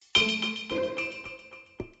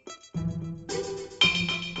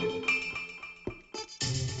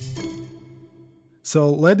So,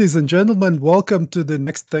 ladies and gentlemen, welcome to the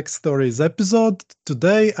next Tech Stories episode.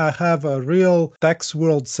 Today, I have a real tax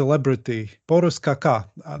world celebrity, Porus Kaka.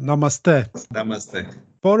 Namaste. Namaste.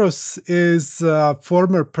 Porus is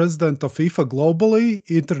former president of IFA globally,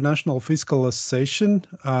 International Fiscal Association,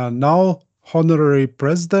 now honorary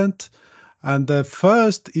president, and the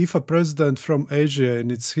first IFA president from Asia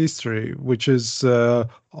in its history, which is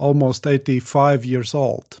almost 85 years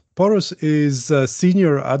old. Porus is a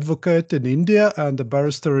senior advocate in India and a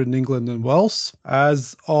barrister in England and Wales.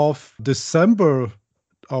 As of December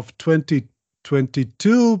of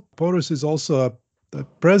 2022, Porus is also the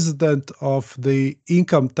president of the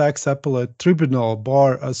Income Tax Appellate Tribunal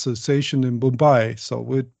Bar Association in Mumbai. So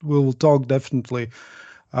we will talk definitely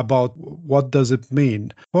about what does it mean.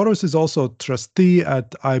 Porus is also a trustee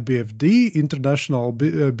at IBFD, International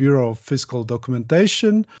Bureau of Fiscal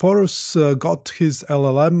Documentation. Porus got his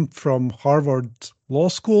LLM from Harvard Law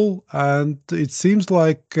School, and it seems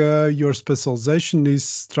like your specialization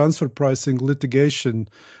is transfer pricing litigation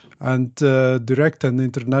and direct and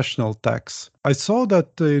international tax. I saw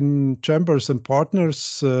that in Chambers and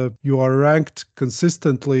Partners, you are ranked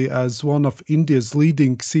consistently as one of India's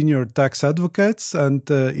leading senior tax advocates, and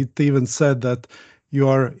it even said that you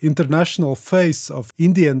are international face of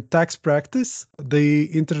Indian tax practice.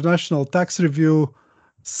 The International Tax Review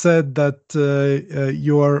said that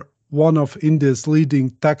you are one of India's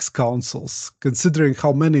leading tax councils. Considering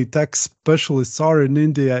how many tax specialists are in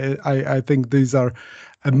India, I think these are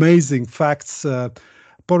amazing facts.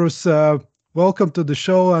 Porus, welcome to the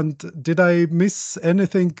show. And did I miss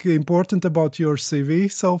anything important about your CV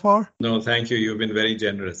so far? No, thank you. You've been very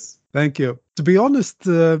generous. Thank you. To be honest,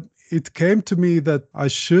 it came to me that I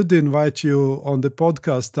should invite you on the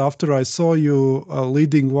podcast after I saw you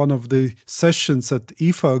leading one of the sessions at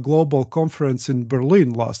IFA Global Conference in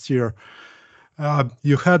Berlin last year.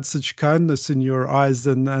 You had such kindness in your eyes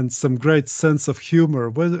and some great sense of humor.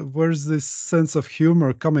 Where's this sense of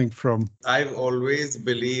humor coming from? I've always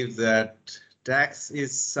believed that tax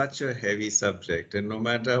is such a heavy subject, and no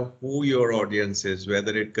matter who your audience is,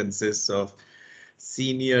 whether it consists of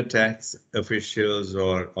senior tax officials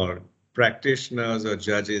or practitioners or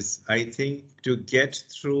judges, I think to get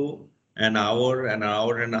through an hour and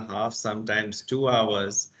a half, sometimes 2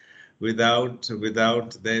 hours, without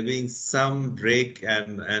there being some break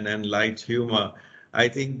and light humor, I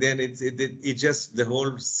think then it just the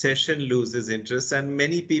whole session loses interest, and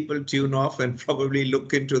many people tune off and probably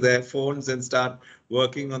look into their phones and start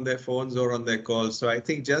working on their phones or on their calls. So I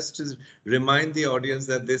think just to remind the audience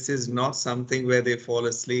that this is not something where they fall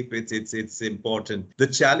asleep. It's important. The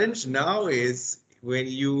challenge now is when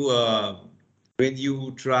you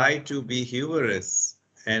try to be humorous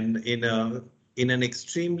and in an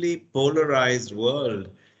extremely polarized world,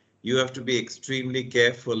 you have to be extremely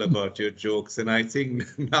careful about your jokes. And I think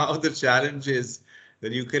now the challenge is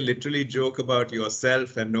that you can literally joke about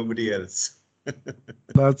yourself and nobody else.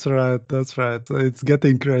 That's right. It's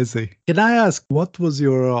getting crazy. Can I ask, what was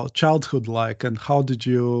your childhood like and how did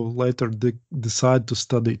you later decide to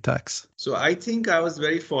study tax? So I think I was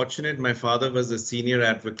very fortunate. My father was a senior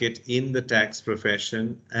advocate in the tax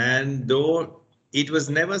profession. And though it was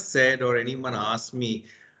never said or anyone asked me,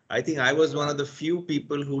 I think I was one of the few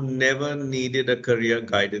people who never needed a career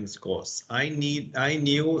guidance course. I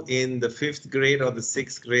knew in the 5th grade or the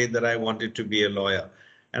 6th grade that I wanted to be a lawyer.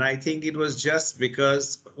 And I think it was just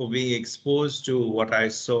because of being exposed to what I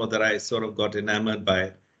saw that I sort of got enamored by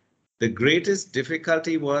it. The greatest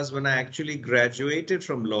difficulty was when I actually graduated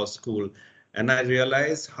from law school and I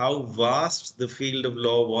realized how vast the field of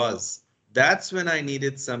law was. That's when I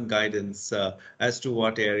needed some guidance as to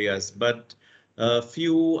what areas. But a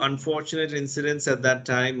few unfortunate incidents at that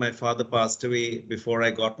time. My father passed away before I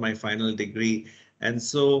got my final degree. And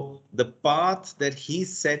so the path that he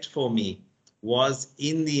set for me was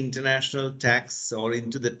in the international tax or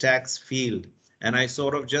into the tax field. And I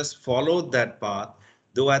sort of just followed that path.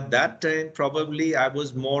 Though at that time, probably I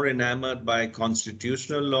was more enamored by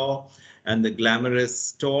constitutional law and the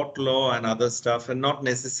glamorous tort law and other stuff, and not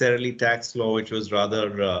necessarily tax law, which was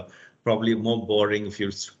rather probably more boring if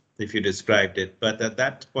you described it. But at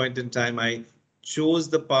that point in time, I chose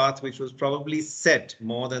the path which was probably set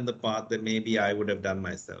more than the path that maybe I would have done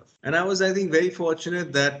myself. And I was, I think, very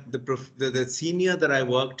fortunate that the senior that I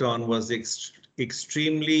worked on was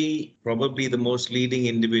extremely, probably the most leading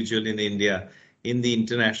individual in India in the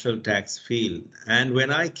international tax field. And when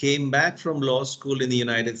I came back from law school in the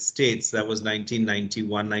United States, that was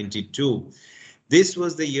 1991-92, this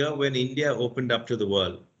was the year when India opened up to the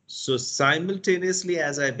world. So simultaneously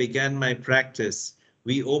as I began my practice,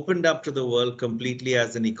 we opened up to the world completely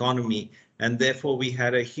as an economy. and therefore we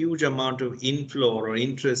had a huge amount of inflow or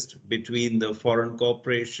interest between the foreign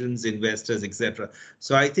corporations, investors, etc.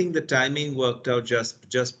 So I think the timing worked out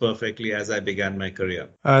just perfectly as I began my career.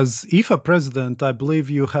 As IFA president, I believe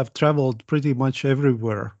you have traveled pretty much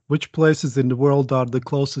everywhere. Which places in the world are the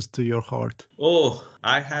closest to your heart? Oh,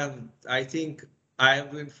 I think I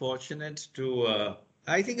have been fortunate to,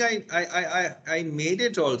 I think I made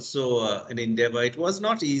it also an endeavor. It was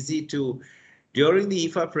not easy to, during the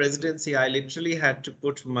IFA presidency, I literally had to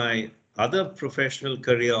put my other professional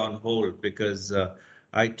career on hold because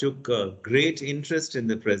I took great interest in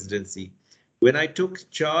the presidency. When I took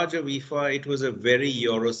charge of IFA, it was a very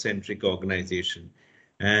Eurocentric organization.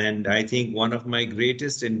 And I think one of my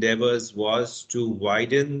greatest endeavors was to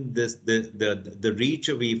widen the reach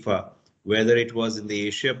of IFA, whether it was in the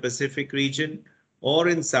Asia Pacific region or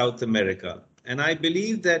in South America. And I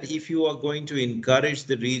believe that if you are going to encourage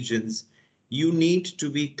the regions, you need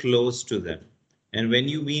to be close to them. And when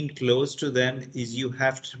you mean close to them, is you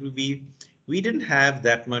have to be. We didn't have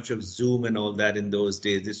that much of Zoom and all that in those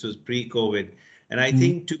days. This was pre-COVID. And I Mm.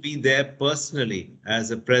 think to be there personally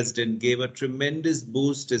as a president gave a tremendous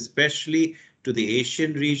boost, especially to the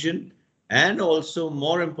Asian region and also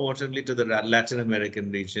more importantly to the Latin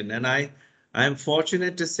American region. And I'm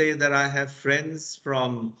fortunate to say that I have friends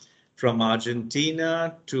from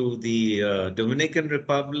Argentina to the Dominican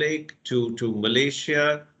Republic to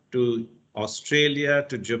Malaysia to Australia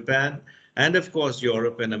to Japan and of course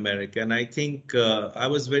Europe and America. And I think I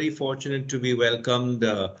was very fortunate to be welcomed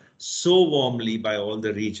so warmly by all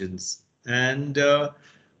the regions. And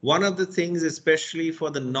one of the things, especially for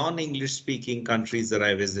the non-English speaking countries that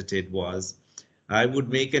I visited, was I would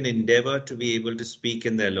make an endeavor to be able to speak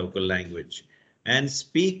in their local language and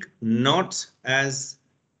speak not as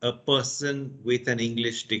a person with an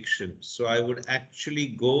English diction. So I would actually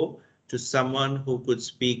go to someone who could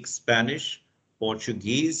speak Spanish,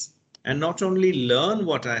 Portuguese, and not only learn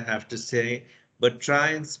what I have to say, but try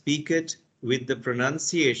and speak it with the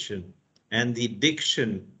pronunciation and the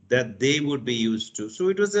diction that they would be used to. So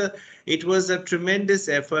it was a tremendous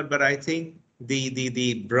effort, but I think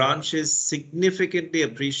the branches significantly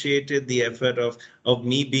appreciated the effort of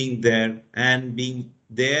me being there and being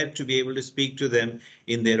there to be able to speak to them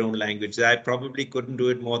in their own language. I probably couldn't do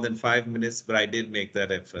it more than 5 minutes, but I did make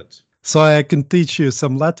that effort. So I can teach you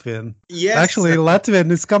some Latvian. Yes. Actually,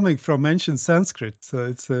 Latvian is coming from ancient Sanskrit, so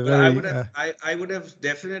it's a Well, I very would have, I would have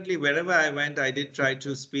definitely, wherever I went, I did try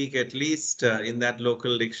to speak at least in that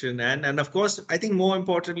local diction, and of course, I think more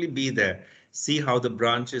importantly, be there, see how the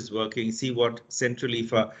branch is working, see what Central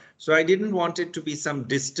IFA. So I didn't want it to be some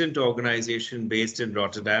distant organization based in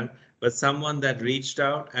Rotterdam, but someone that reached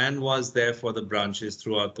out and was there for the branches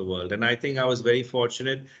throughout the world. And I think I was very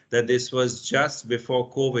fortunate that this was just before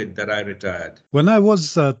COVID that I retired. When I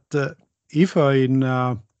was at IFA in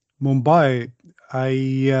Mumbai,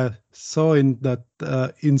 I saw in that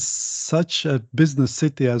in such a business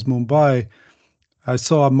city as Mumbai, I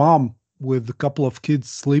saw a mom with a couple of kids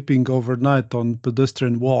sleeping overnight on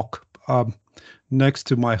pedestrian walk next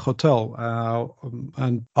to my hotel,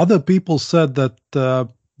 and other people said that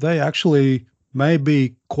they actually may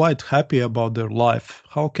be quite happy about their life.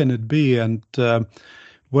 How can it be? And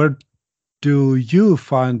where do you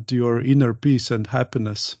find your inner peace and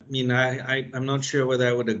happiness? I mean, I'm not sure whether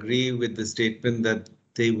I would agree with the statement that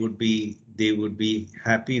they would be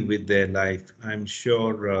happy with their life. I'm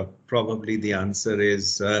sure probably the answer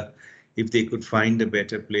is if they could find a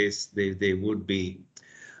better place, they would be.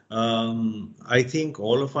 I think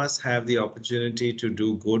all of us have the opportunity to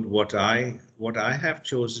do good. What I have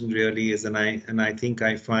chosen really is, and I think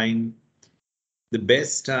I find the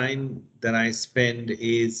best time that I spend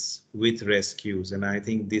is with rescues, and I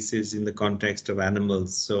think this is in the context of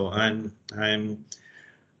animals. So I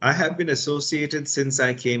have been associated since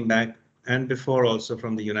I came back and before also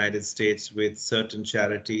from the United States with certain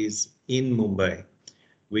charities in Mumbai,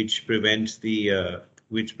 which prevent the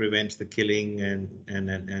killing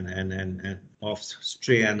and of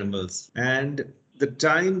stray animals. And the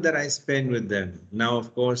time that I spend with them now,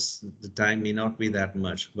 of course, the time may not be that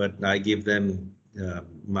much, but I give them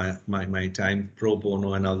my time pro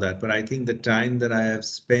bono and all that. But I think the time that I have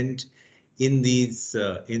spent in these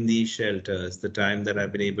shelters, the time that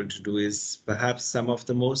I've been able to do is perhaps some of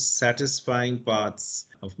the most satisfying parts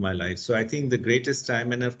of my life. So I think the greatest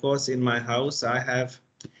time, and of course, in my house, I have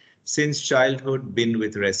since childhood been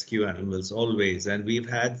with rescue animals always, and we've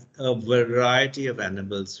had a variety of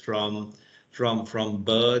animals from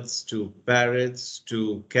birds to parrots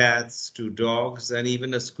to cats to dogs and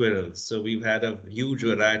even a squirrel. So we've had a huge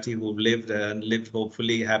variety who've lived and lived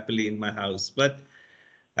hopefully happily in my house. But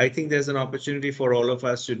I think there's an opportunity for all of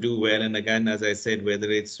us to do well. And again, as I said, whether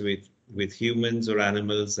it's with humans or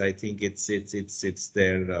animals, I think it's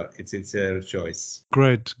their choice.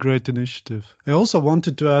 Great initiative. I also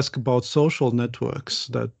wanted to ask about social networks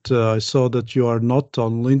that I saw that you are not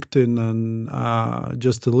on LinkedIn and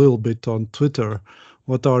just a little bit on Twitter.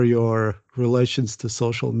 What are your relations to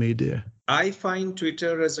social media? I find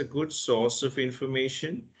Twitter as a good source of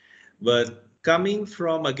information, but coming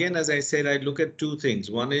from, again, as I said, I look at two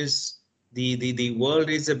things. One is the world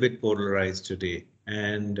is a bit polarized today.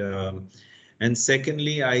 And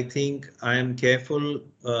secondly, I think I am careful,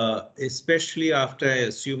 especially after I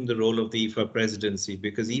assume the role of the IFA presidency,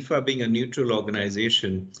 because IFA being a neutral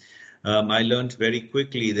organization, I learned very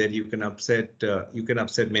quickly that you can upset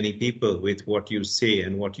many people with what you say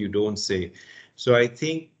and what you don't say. So I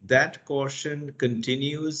think that caution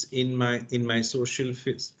continues in my social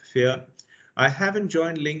sphere. I haven't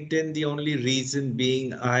joined LinkedIn. The only reason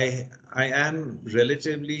being I am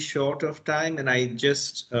relatively short of time, and I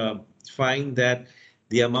just find that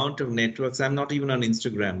the amount of networks, I'm not even on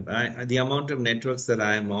Instagram. The amount of networks that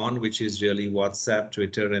I am on, which is really WhatsApp,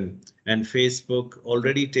 Twitter, and Facebook,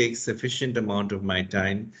 already takes sufficient amount of my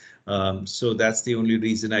time. So that's the only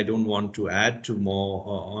reason I don't want to add to more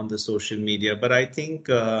on the social media. But I think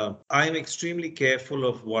I'm extremely careful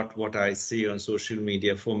of what I see on social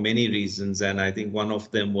media for many reasons. And I think one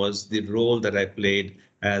of them was the role that I played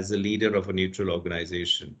as a leader of a neutral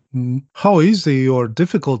organization. How easy or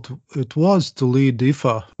difficult it was to lead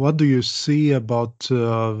IFA? What do you see about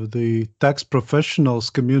the tax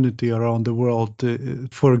professionals community around the world?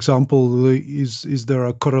 For example, is there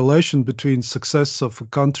a correlation between success of a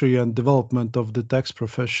country and development of the tax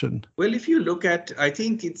profession? Well, if you look at, I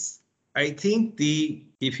think if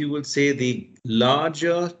you would say the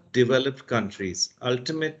larger developed countries,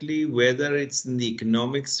 ultimately, whether it's in the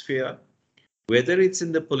economic sphere, whether it's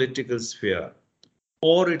in the political sphere,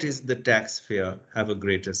 or it is the tax sphere, have a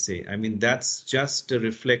greater say. I mean, that's just a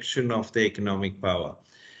reflection of the economic power.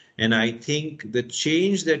 And I think the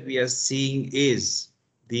change that we are seeing is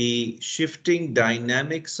the shifting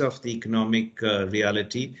dynamics of the economic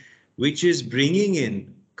reality, which is bringing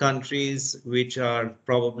in countries which are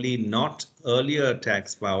probably not earlier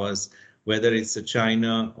tax powers, whether it's a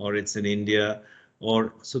China or it's in India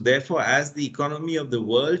or so therefore, as the economy of the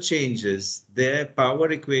world changes, their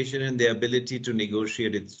power equation and their ability to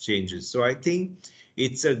negotiate it changes. So I think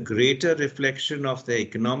it's a greater reflection of their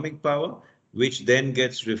economic power, which then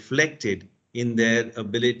gets reflected in their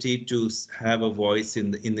ability to have a voice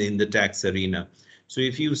in the tax arena. So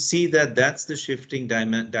if you see that, that's the shifting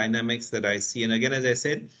dynamics that I see. And again, as I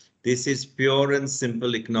said, this is pure and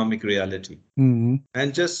simple economic reality. Mm-hmm.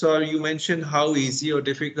 And just so you mentioned how easy or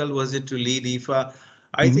difficult was it to lead IFA?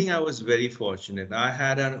 I think I was very fortunate. I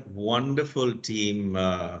had a wonderful team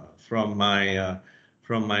from my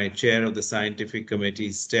chair of the scientific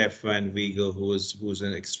committee, Steph Van Wiegel, who's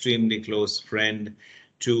an extremely close friend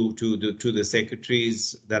to the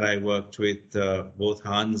secretaries that I worked with, both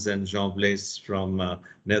Hans and Jean Blaise from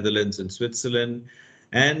Netherlands and Switzerland.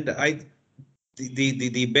 And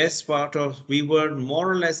the best part of we were more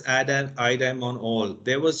or less idem on all.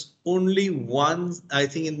 There was only one, I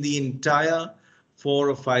think, in the entire 4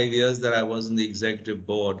 or 5 years that I was in the executive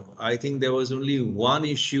board. I think there was only one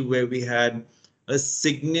issue where we had a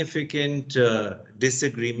significant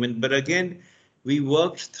disagreement. But again, we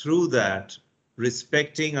worked through that,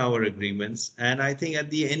 respecting our agreements. And I think at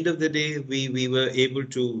the end of the day, we were able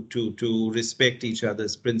to respect each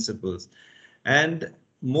other's principles. And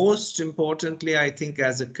most importantly, I think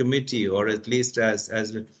as a committee, or at least as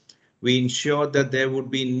we ensured that there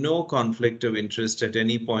would be no conflict of interest at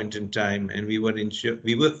any point in time, and we were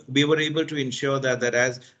able to ensure that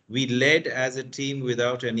as we led as a team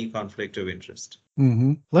without any conflict of interest.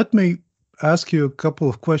 Mm-hmm. Let me ask you a couple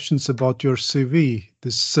of questions about your CV.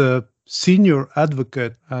 This senior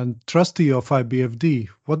advocate and trustee of IBFD.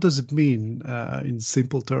 What does it mean in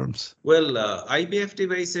simple terms? Well, IBFD,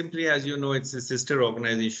 very simply, as you know, it's a sister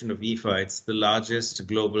organization of IFA. It's the largest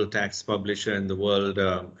global tax publisher in the world,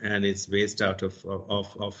 and it's based out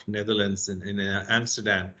of Netherlands in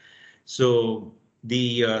Amsterdam. So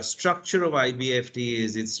the structure of IBFD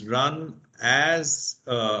is it's run as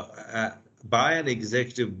by an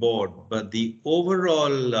executive board, but the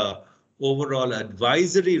overall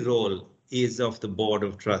advisory role is of the board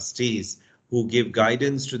of trustees who give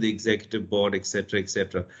guidance to the executive board, etc.,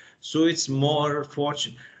 etc. So it's more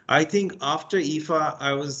fortunate. I think after IFA,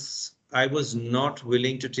 I was not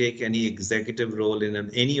willing to take any executive role in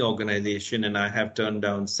any organization, and I have turned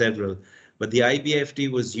down several. But the IBFD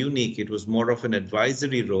was unique. It was more of an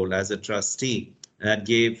advisory role as a trustee.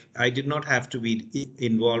 I did not have to be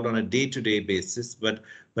involved on a day-to-day basis, but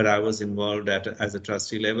I was involved as a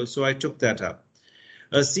trustee level, so I took that up.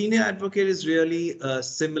 A senior advocate is really a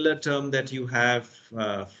similar term that you have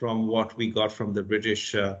from what we got from the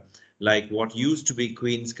British, like what used to be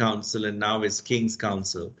Queen's Counsel and now is King's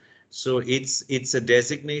Counsel. So it's a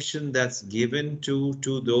designation that's given to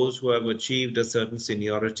those who have achieved a certain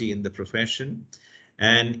seniority in the profession.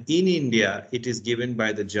 And in India, it is given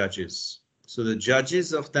by the judges. So the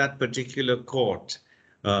judges of that particular court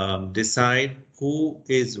decide who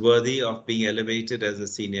is worthy of being elevated as a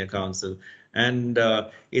senior counsel. And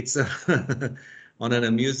it's on an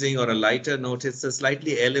amusing or a lighter note, it's a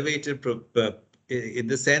slightly elevated in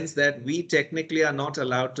the sense that we technically are not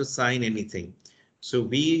allowed to sign anything. So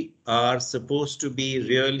we are supposed to be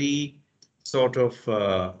really sort of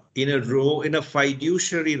in a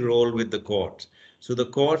fiduciary role with the court. So the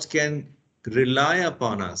court can rely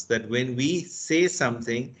upon us that when we say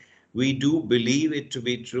something, we do believe it to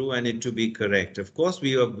be true and it to be correct. Of course,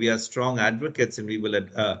 we are strong advocates and we will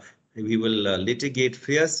litigate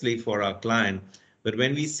fiercely for our client. But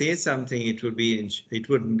when we say something, it would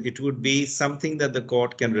be something that the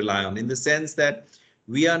court can rely on in the sense that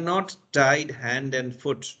we are not tied hand and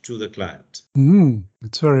foot to the client.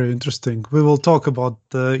 It's very interesting. We will talk about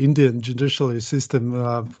the Indian judicial system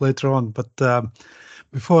later on. But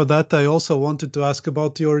before that, I also wanted to ask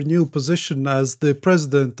about your new position as the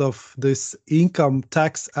president of this Income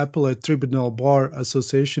Tax Appellate Tribunal Bar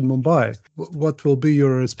Association Mumbai. What will be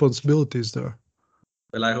your responsibilities there?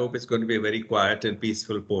 Well, I hope it's going to be a very quiet and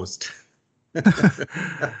peaceful post.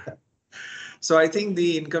 So I think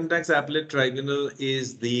the Income Tax Appellate Tribunal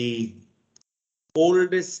is the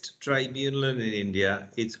oldest tribunal in India.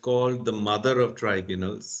 It's called the mother of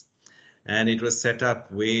tribunals. And it was set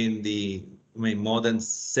up way in more than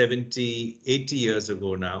 70, 80 years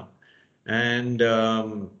ago now. And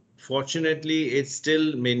fortunately, it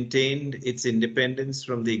still maintained its independence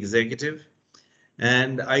from the executive.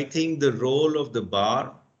 And I think the role of the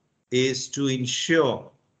bar is to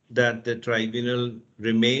ensure that the tribunal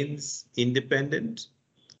remains independent,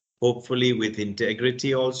 hopefully with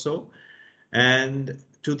integrity also. And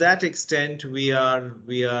to that extent, we are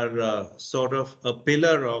sort of a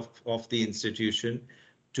pillar of the institution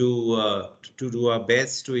to do our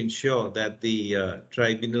best to ensure that the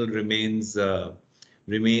tribunal remains the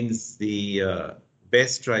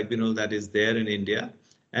best tribunal that is there in India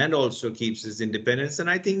and also keeps its independence. And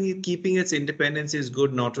I think keeping its independence is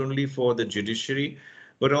good not only for the judiciary,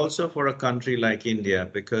 but also for a country like India,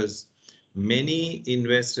 because many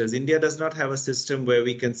investors, India does not have a system where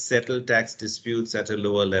we can settle tax disputes at a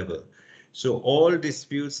lower level. So all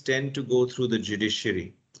disputes tend to go through the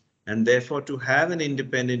judiciary. And therefore, to have an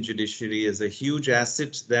independent judiciary is a huge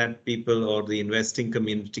asset that people or the investing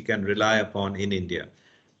community can rely upon in India.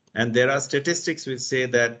 And there are statistics which say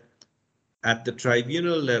that at the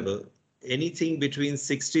tribunal level, anything between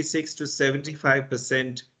 66 to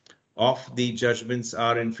 75% of the judgments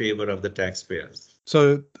are in favor of the taxpayers.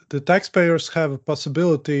 So the taxpayers have a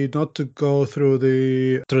possibility not to go through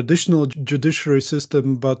the traditional judiciary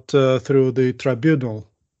system, but through the tribunal.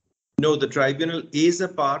 No, the tribunal is a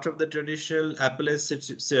part of the traditional appellate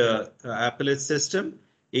system.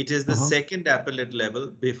 It is the second appellate level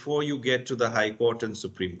before you get to the High Court and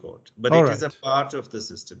Supreme Court. But it is a part of the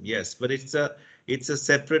system, yes. But it's a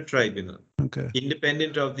separate tribunal,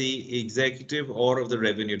 independent of the executive or of the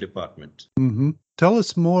revenue department. Tell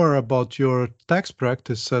us more about your tax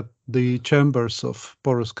practice at the chambers of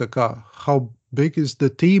Porus Kaka. How big is the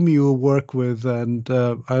team you work with? And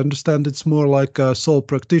I understand it's more like a sole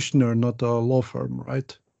practitioner, not a law firm,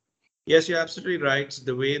 right? Yes, you're absolutely right.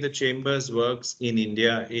 The way the chambers works in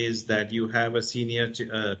India is that you have a senior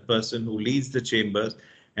person who leads the chambers,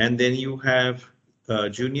 and then you have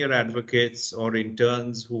junior advocates or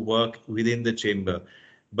interns who work within the chamber.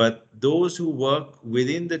 But those who work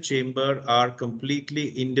within the chamber are completely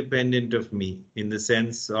independent of me in the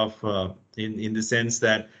sense of in the sense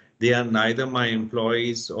that they are neither my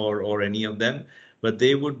employees or any of them. But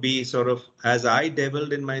they would be sort of, as I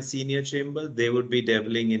devilled in my senior chamber, they would be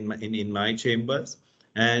deviling in my chambers,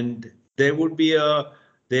 and there would be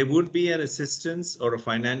an assistance or a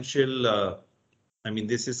financial. I mean,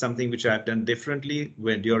 this is something which I've done differently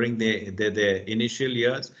during their initial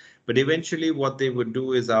years, but eventually what they would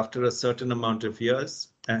do is after a certain amount of years,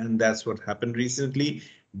 and that's what happened recently,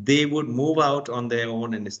 they would move out on their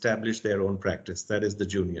own and establish their own practice. That is the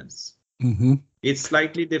juniors. It's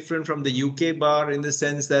slightly different from the UK bar in the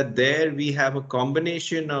sense that there we have a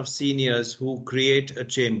combination of seniors who create a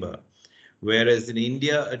chamber, Whereas in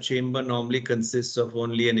India, a chamber normally consists of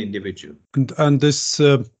only an individual. And this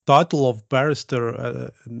title of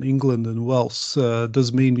barrister in England and Wales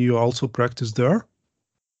does mean you also practice there?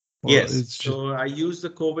 Or Yes, it's just... so I used the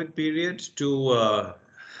COVID period to,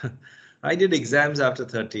 I did exams after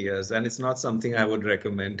 30 years, and it's not something I would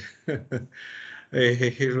recommend.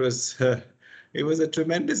 It was it was a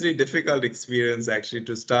tremendously difficult experience actually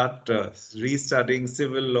to start restudying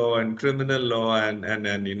civil law and criminal law and and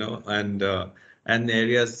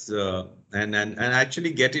areas and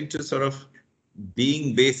actually get into sort of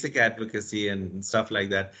being basic advocacy and stuff like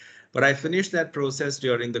that. But I finished that process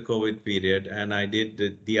during the COVID period, and I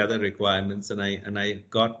did the other requirements, and I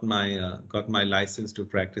got my license to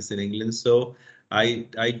practice in England. So I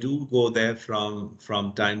do go there from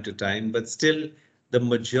time to time, but still the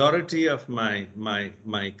majority of my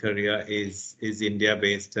career is India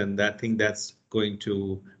based, and I think that's going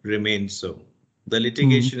to remain so. The Mm.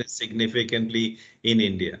 litigation is significantly in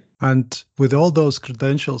India. And with all those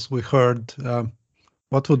credentials we heard,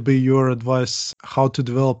 what would be your advice how to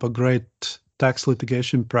develop a great tax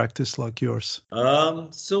litigation practice like yours?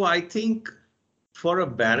 So I think for a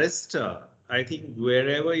barrister, I think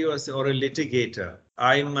wherever you are, or a litigator,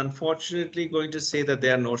 I'm unfortunately going to say that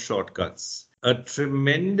there are no shortcuts. A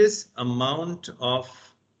tremendous amount of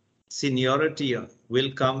seniority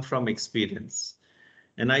will come from experience.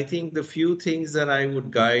 And I think the few things that I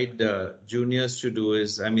would guide juniors to do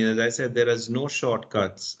is, I mean, as I said, there is no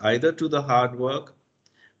shortcuts either to the hard work,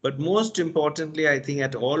 but most importantly, I think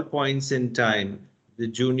at all points in time, the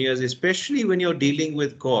juniors, especially when you're dealing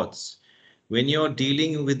with courts, when you're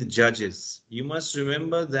dealing with judges, you must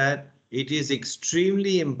remember that it is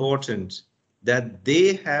extremely important that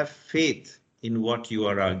they have faith in what you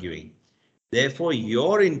are arguing. Therefore,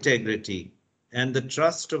 your integrity and the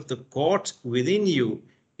trust of the court within you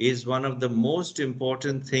is one of the most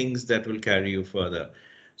important things that will carry you further.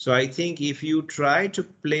 So I think if you try to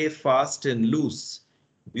play fast and loose,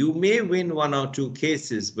 you may win one or two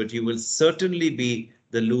cases, but you will certainly be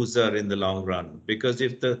the loser in the long run. Because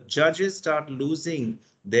if the judges start losing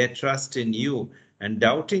their trust in you and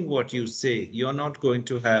doubting what you say, you're not going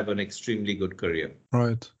to have an extremely good career.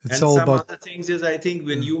 Right. It's And all some about... other things is, I think,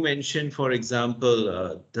 when Yeah. you mentioned, for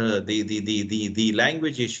example, the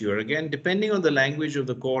language issue, or again, depending on the language of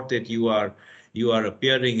the court that you are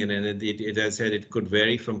appearing in, and as I said, it could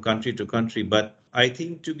vary from country to country. But I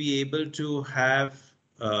think to be able to have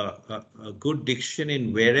a good diction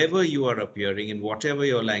in wherever you are appearing, in whatever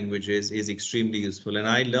your language is extremely useful. And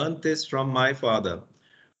I learned this from my father,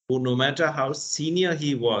 who, no matter how senior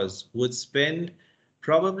he was, would spend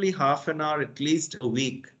probably half an hour at least a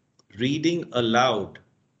week reading aloud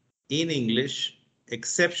in English,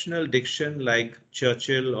 exceptional diction like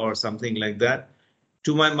Churchill or something like that,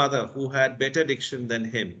 to my mother, who had better diction than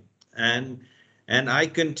him. And I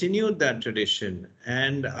continued that tradition.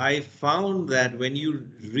 And I found that when you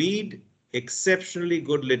read exceptionally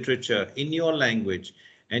good literature in your language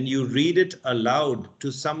and you read it aloud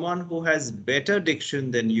to someone who has better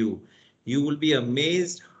diction than you will be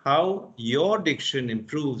amazed how your diction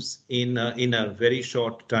improves in a very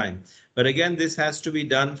short time. But again, this has to be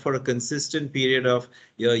done for a consistent period of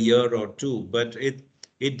a year or two. But it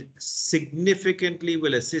significantly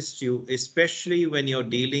will assist you, especially when you're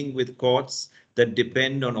dealing with courts that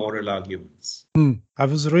depend on oral arguments. I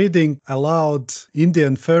was reading aloud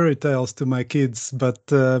Indian fairy tales to my kids,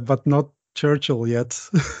 but not Churchill yet.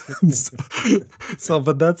 so,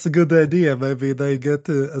 but that's a good idea. Maybe they get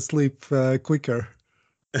asleep quicker.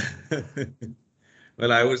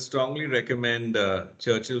 Well, I would strongly recommend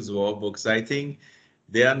Churchill's war books. I think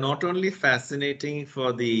they are not only fascinating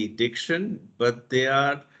for the diction, but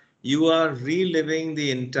you are reliving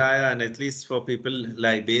the entire, and at least for people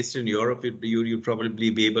like based in Europe, you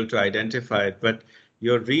probably be able to identify it, but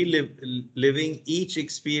you're reliving each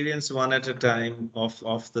experience one at a time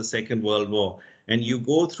of the Second World War. And you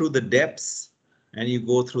go through the depths and you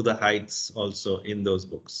go through the heights also in those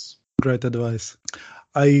books. Great advice.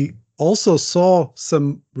 I also saw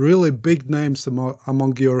some really big names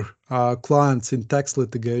among your clients in tax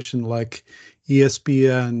litigation, like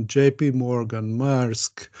ESPN, JP Morgan,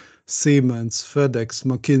 Maersk, Siemens, FedEx,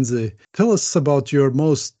 McKinsey. Tell us about your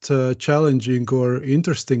most challenging or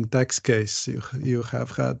interesting tax case you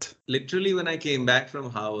have had. Literally, when I came back from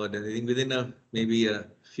Harvard, and I think within maybe a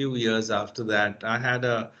few years after that, I had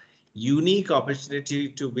a unique opportunity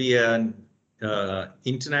to be an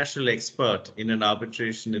international expert in an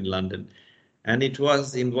arbitration in London. And it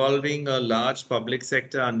was involving a large public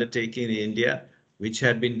sector undertaking in India, which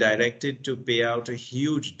had been directed to pay out a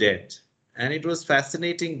huge debt. And it was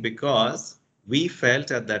fascinating because we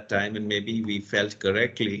felt at that time, and maybe we felt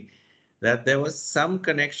correctly, that there was some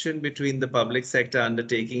connection between the public sector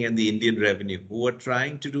undertaking and the Indian revenue, who were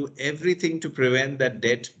trying to do everything to prevent that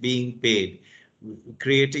debt being paid,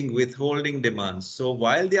 creating withholding demands. So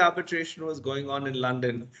while the arbitration was going on in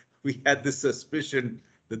London, we had this suspicion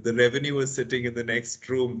that the revenue was sitting in the next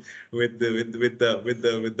room with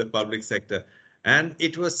the public sector. And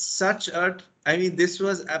it was such a, I mean, this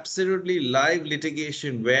was absolutely live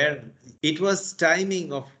litigation where it was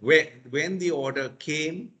timing of when the order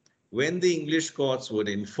came, when the English courts would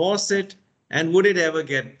enforce it, and would it ever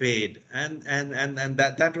get paid? And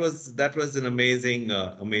that was an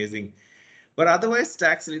amazing. But otherwise,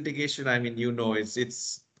 tax litigation, I mean,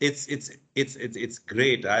 it's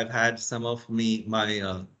great. I've had some of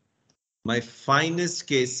my finest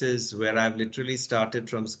cases where I've literally started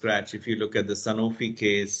from scratch. If you look at the Sanofi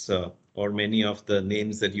case or many of the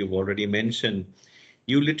names that you've already mentioned,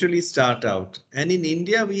 you literally start out. And in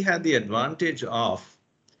India, we had the advantage of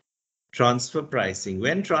transfer pricing.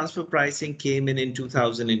 When transfer pricing came in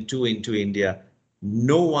 2002 into India,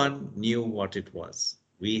 no one knew what it was.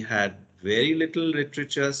 We had very little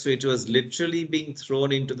literature, so it was literally being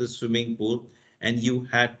thrown into the swimming pool and you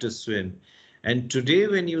had to swim. And today,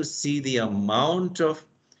 when you see the amount of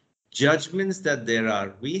judgments that there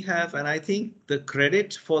are, we have, and I think the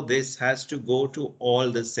credit for this has to go to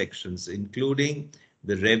all the sections, including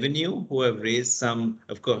the revenue, who have raised some,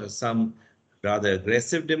 of course, some rather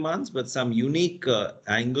aggressive demands, but some unique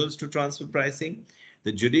angles to transfer pricing.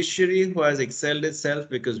 The judiciary, who has excelled itself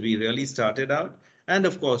because we really started out, and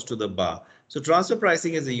of course to the bar. So transfer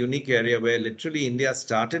pricing is a unique area where literally India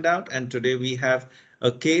started out, and today we have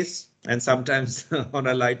a case, and sometimes on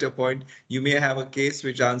a lighter point, you may have a case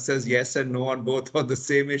which answers yes and no on both on the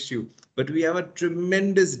same issue. But we have a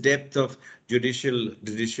tremendous depth of judicial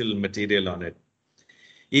material on it.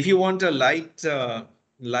 If you want a light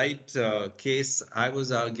case, I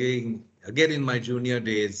was arguing again in my junior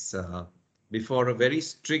days before a very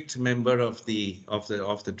strict member of the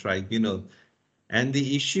tribunal, and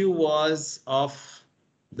the issue was of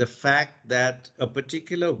the fact that a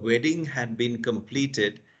particular wedding had been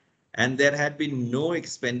completed and there had been no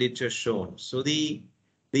expenditure shown. So the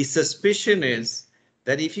suspicion is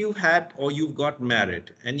that if you had or you've got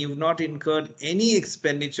married and you've not incurred any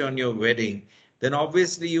expenditure on your wedding, then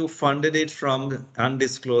obviously you funded it from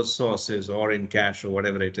undisclosed sources or in cash or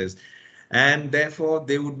whatever it is. And therefore,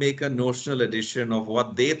 they would make a notional addition of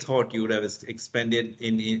what they thought you would have expended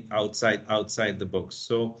in outside the books.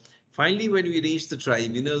 So finally, when we reached the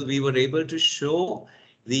tribunal, we were able to show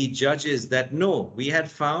the judges that no, we had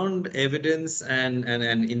found evidence and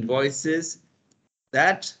invoices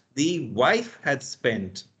that the wife had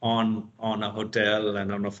spent on a hotel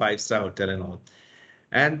and on a five-star hotel and all.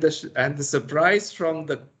 And the surprise from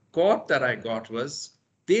the court that I got was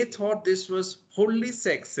they thought this was wholly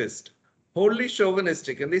sexist, wholly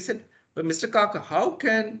chauvinistic. And they said, but Mr. Kaka, how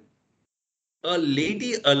can a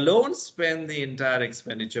lady alone spend the entire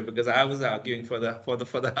expenditure? Because I was arguing for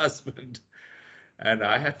the husband. And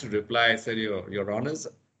I had to reply, I said, Your Honors,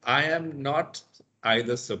 I am not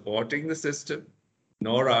either supporting the system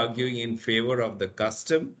nor arguing in favor of the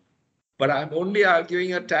custom, but I'm only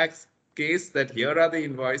arguing a tax case that here are the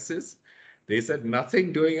invoices. They said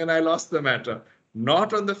nothing doing, and I lost the matter.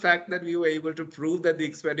 Not on the fact that we were able to prove that the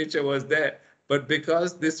expenditure was there, but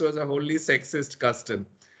because this was a wholly sexist custom.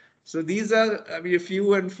 So these are, I mean,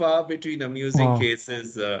 few and far between amusing Wow.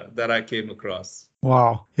 cases that I came across.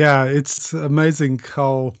 Wow. Yeah, it's amazing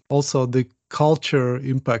how also the culture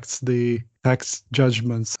impacts the tax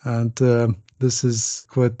judgments. And this is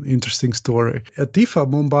quite an interesting story. At IFA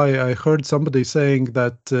Mumbai, I heard somebody saying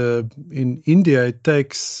that in India it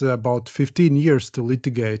takes about 15 years to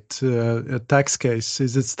litigate a tax case.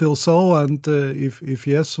 Is it still so? And if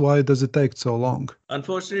yes, why does it take so long?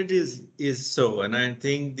 Unfortunately, is so, and I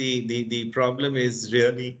think the problem is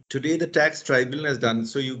really today the tax tribunal has done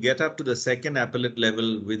so. You get up to the second appellate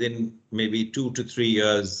level within maybe 2 to 3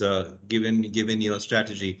 years, given your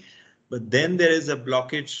strategy, but then there is a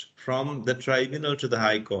blockage from the tribunal to the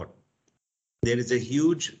High Court. There is a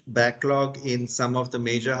huge backlog in some of the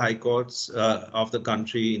major high courts of the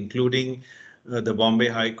country, including the Bombay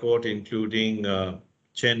High Court, including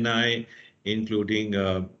Chennai, including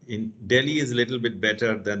in Delhi is a little bit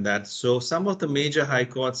better than that. So some of the major high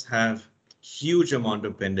courts have huge amount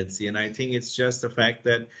of pendency, and I think it's just the fact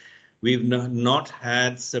that we've not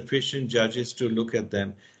had sufficient judges to look at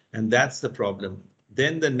them, and that's the problem.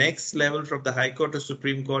 Then the next level from the High Court to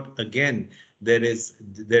Supreme Court, again, there is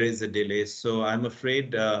a delay. So I'm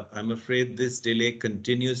afraid this delay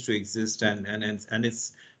continues to exist, and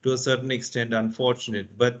it's to a certain extent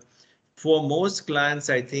unfortunate. But for most clients,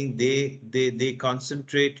 I think they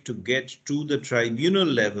concentrate to get to the tribunal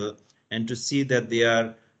level and to see that they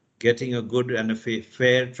are getting a good and a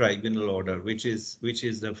fair tribunal order, which is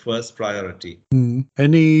the first priority.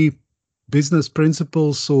 Any business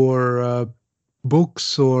principles or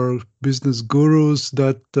books or business gurus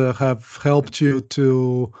that have helped you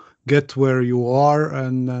to get where you are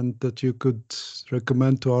and that you could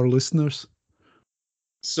recommend to our listeners?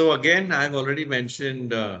 So again, I've already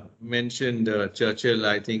mentioned Churchill.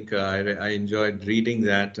 I think I enjoyed reading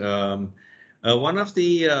that. One of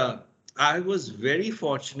the I was very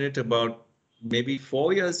fortunate about maybe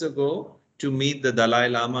 4 years ago to meet the Dalai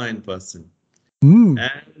Lama in person. Mm.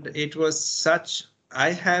 And it was such,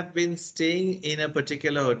 I have been staying in a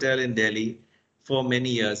particular hotel in Delhi for many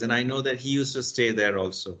years, and I know that he used to stay there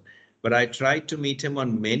also. But I tried to meet him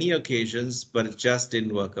on many occasions, but it just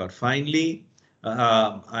didn't work out. Finally,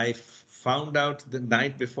 I found out the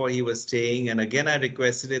night before he was staying, and again I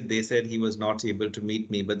requested it. They said he was not able to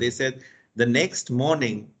meet me, but they said the next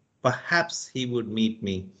morning, perhaps he would meet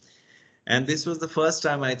me. And this was the first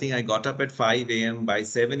time I think I got up at 5 a.m. By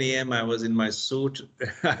 7 a.m., I was in my suit.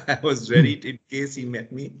 I was ready in case he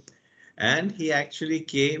met me. And he actually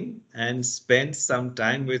came and spent some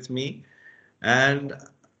time with me. And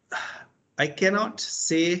I cannot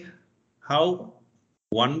say how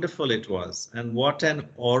wonderful it was and what an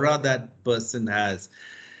aura that person has,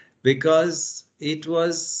 because it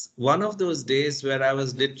was one of those days where I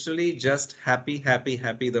was literally just happy, happy,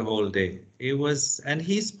 happy the whole day. It was, and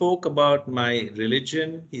he spoke about my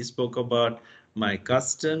religion, he spoke about my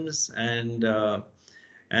customs, and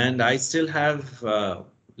I still have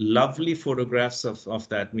lovely photographs of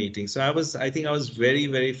that meeting. So I think I was very,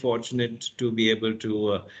 very fortunate to be able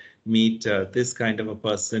to meet this kind of a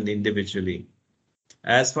person individually.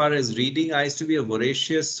 As far as reading, I used to be a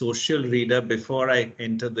voracious social reader before I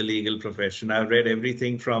entered the legal profession. I've read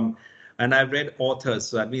everything from, and I've read authors.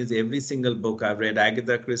 So that means every single book. I've read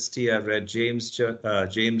Agatha Christie, I've read James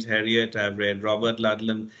Herriot, I've read Robert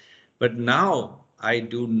Ludlum. But now I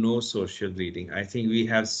do no social reading. I think we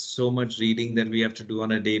have so much reading that we have to do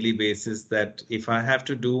on a daily basis that if I have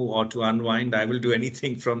to do or to unwind, I will do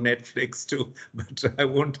anything from Netflix to, but I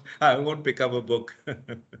won't pick up a book.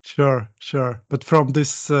 Sure, sure. But from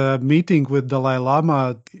this meeting with Dalai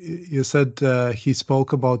Lama, you said he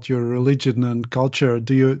spoke about your religion and culture.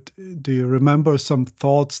 Do you remember some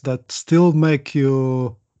thoughts that still make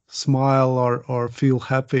you smile or feel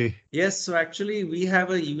happy? Yes, so actually we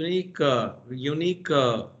have a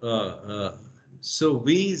so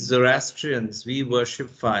we Zoroastrians, we worship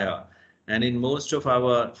fire. And in most of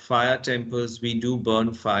our fire temples, we do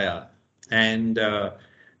burn fire. And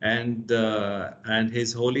and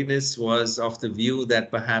His Holiness was of the view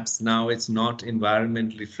that perhaps now it's not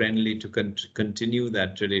environmentally friendly to continue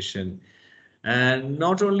that tradition. And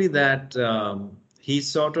not only that, he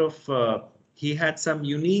sort of he had some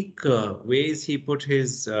unique ways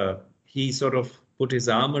he sort of put his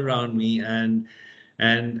arm around me, and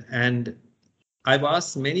I've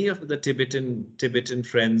asked many of the Tibetan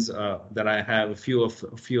friends that I have, a few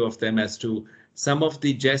of them, as to some of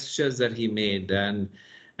the gestures that he made, and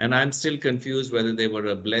I'm still confused whether they were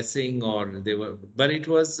a blessing or they were, but it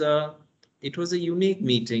was a unique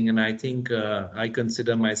meeting, and I think I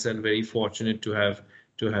consider myself very fortunate to have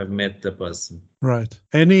met the person. Right.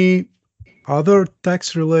 Any other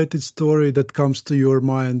tax-related story that comes to your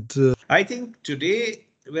mind? I think today,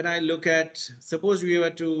 when I look at, suppose we were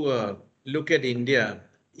to look at India,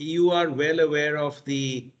 you are well aware of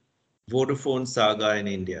the Vodafone saga in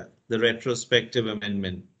India, the retrospective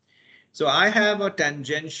amendment. So I have a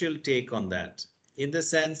tangential take on that, in the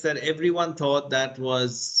sense that everyone thought that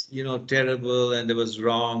was, terrible and it was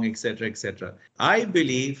wrong, etc., etc. I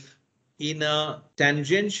believe in a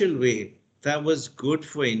tangential way that was good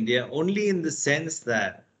for India, only in the sense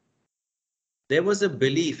that there was a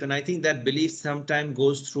belief, and I think that belief sometimes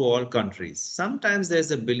goes through all countries. Sometimes there's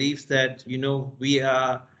a belief that,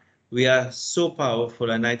 we are so powerful,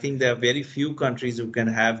 and I think there are very few countries who can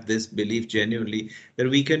have this belief genuinely, that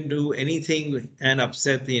we can do anything and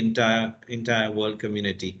upset the entire world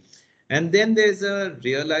community. And then there's a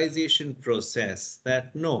realization process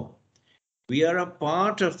that no, we are a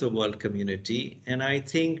part of the world community, and I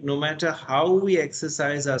think no matter how we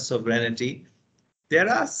exercise our sovereignty, there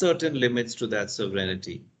are certain limits to that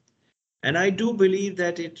sovereignty. And I do believe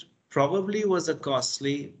that it probably was a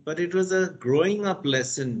costly, but it was a growing up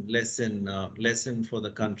lesson for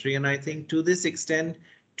the country. And I think to this extent,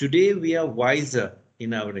 today we are wiser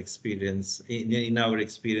in our experience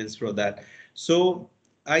for that. So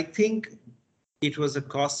I think it was a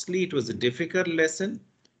difficult lesson,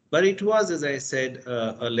 But it was, as I said,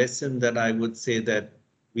 a lesson that I would say that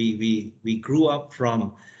we grew up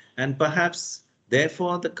from. And perhaps,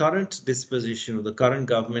 therefore, the current disposition of the current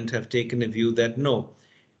government have taken a view that no,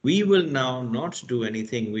 we will now not do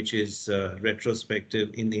anything which is retrospective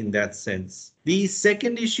in that sense. The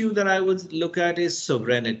second issue that I would look at is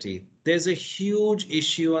sovereignty. There's a huge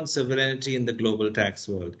issue on sovereignty in the global tax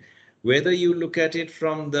world. Whether you look at it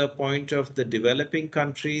from the point of the developing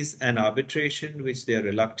countries and arbitration, which they're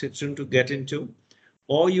reluctant to get into,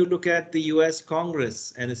 or you look at the US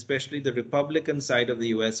Congress and especially the Republican side of the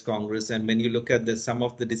US Congress, and when you look at some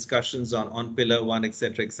of the discussions on Pillar One,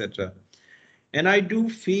 etc., etc. And I do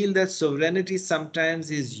feel that sovereignty sometimes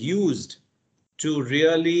is used to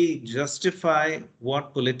really justify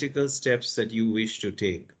what political steps that you wish to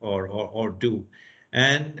take or do.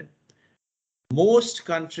 And most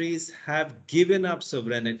countries have given up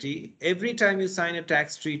sovereignty. Every time you sign a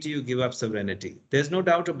tax treaty, you give up sovereignty. There's no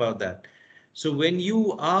doubt about that. So when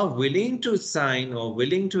you are willing to sign or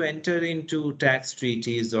willing to enter into tax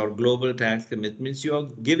treaties or global tax commitments, you are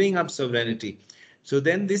giving up sovereignty. So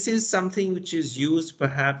then this is something which is used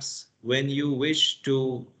perhaps when you wish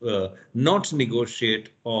to not negotiate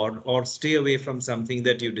or stay away from something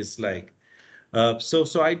that you dislike.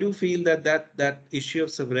 So I do feel that issue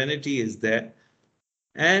of sovereignty is there.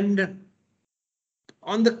 And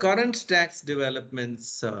on the current tax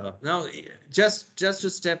developments, now just to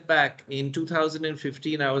step back, in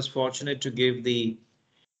 2015, I was fortunate to give the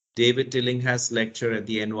David Tillinghast lecture at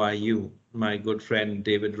the NYU. My good friend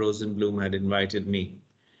David Rosenblum had invited me.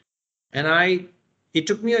 And it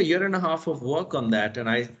took me a year and a half of work on that, and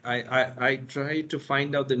I tried to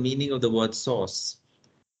find out the meaning of the word source.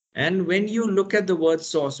 And when you look at the word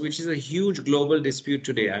source, which is a huge global dispute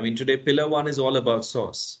today, I mean, today, Pillar One is all about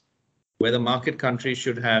source, whether market countries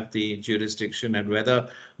should have the jurisdiction and whether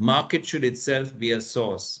market should itself be a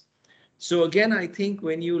source. So again, I think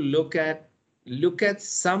when you look at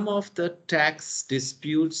some of the tax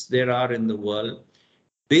disputes there are in the world,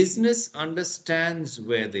 business understands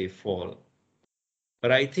where they fall.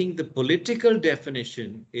 But I think the political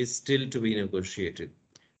definition is still to be negotiated.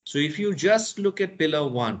 So if you just look at Pillar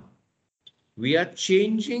One, we are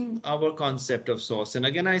changing our concept of source. And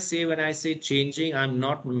again, when I say changing, I'm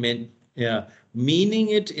not meaning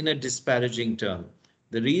it in a disparaging term.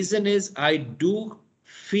 The reason is I do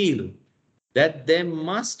feel that there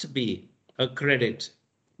must be a credit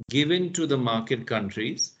given to the market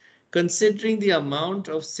countries, considering the amount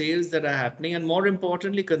of sales that are happening, and more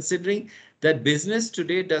importantly, considering that business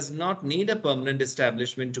today does not need a permanent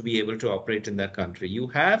establishment to be able to operate in that country. You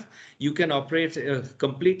can operate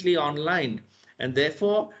completely online, and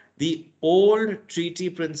therefore the old treaty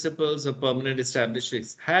principles of permanent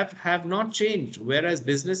establishments have not changed, whereas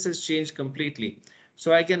business has changed completely.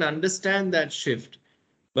 So I can understand that shift.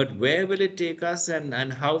 But where will it take us,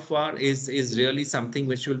 and how far is really something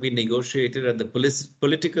which will be negotiated at the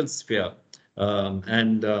political sphere.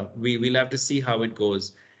 And we will have to see how it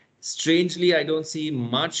goes. Strangely, I don't see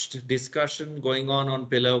much discussion going on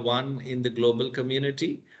Pillar One in the global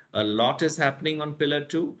community. A lot is happening on Pillar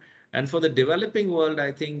Two. And for the developing world,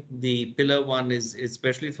 I think the Pillar One is,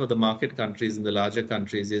 especially for the market countries and the larger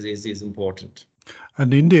countries, is important.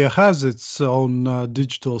 And India has its own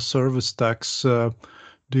digital service tax.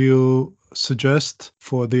 Do you suggest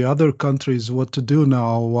for the other countries what to do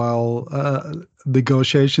now while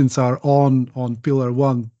negotiations are on Pillar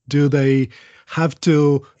One? Do they have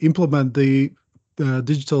to implement the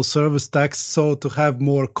digital service tax so to have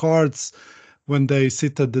more cards when they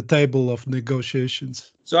sit at the table of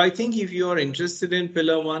negotiations? So I think if you are interested in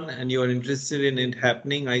Pillar One and you are interested in it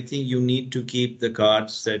happening, I think you need to keep the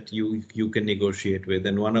cards that you can negotiate with.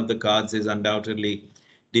 And one of the cards is undoubtedly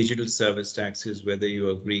digital service taxes, whether you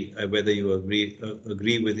agree with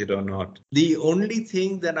it or not. The only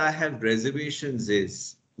thing that I have reservations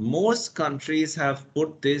is most countries have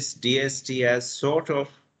put this DST as sort of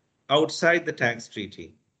outside the tax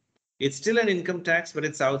treaty. It's still an income tax, but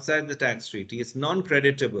it's outside the tax treaty. It's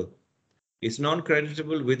non-creditable. It's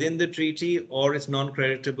non-creditable within the treaty, or it's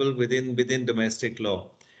non-creditable within domestic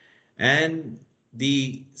law. And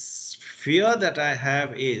the fear that I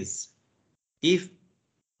have is if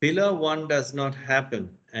Pillar One does not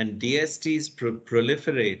happen and DSTs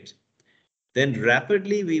proliferate, then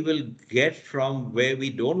rapidly we will get from where we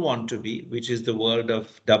don't want to be, which is the world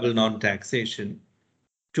of double non-taxation,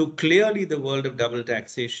 to clearly the world of double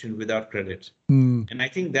taxation without credit. And I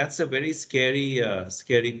think that's a very scary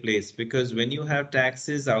place, because when you have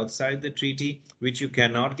taxes outside the treaty, which you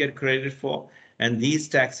cannot get credit for, and these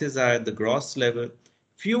taxes are at the gross level,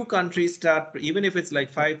 few countries start, even if it's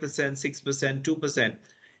like 5%, 6%, 2%,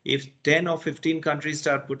 if 10 or 15 countries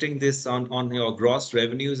start putting this on your gross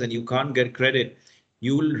revenues and you can't get credit,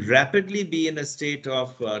 you will rapidly be in a state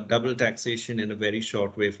of double taxation in a very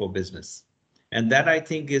short way for business. And that, I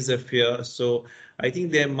think, is a fear. So I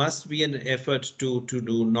think there must be an effort to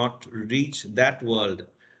do not reach that world,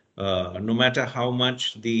 no matter how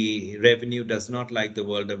much the revenue does not like the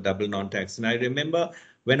world of double non-tax. And I remember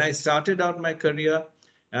when I started out my career,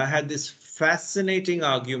 I had this fascinating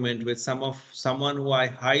argument with someone who I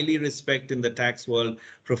highly respect in the tax world,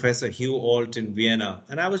 Professor Hugh Alt in Vienna.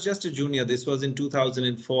 And I was just a junior. This was in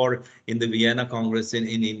 2004 in the Vienna Congress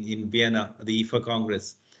in Vienna, the IFA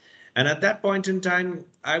Congress. And at that point in time,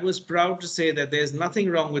 I was proud to say that there's nothing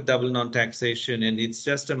wrong with double non-taxation, and it's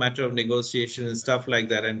just a matter of negotiation and stuff like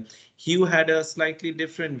that. And Hugh had a slightly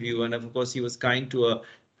different view, and of course, he was kind to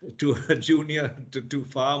a junior, to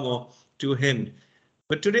far more to him.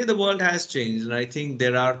 But today the world has changed, and I think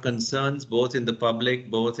there are concerns both in the public,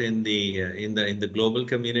 both in the global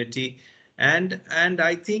community, and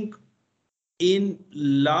I think in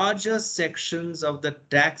larger sections of the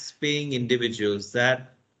tax-paying individuals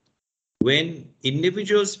that when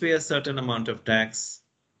individuals pay a certain amount of tax,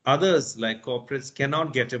 others like corporates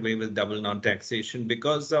cannot get away with double non-taxation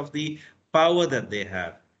because of the power that they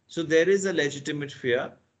have. So there is a legitimate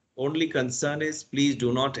fear. Only concern is please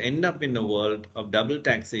do not end up in a world of double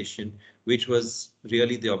taxation, which was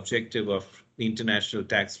really the objective of international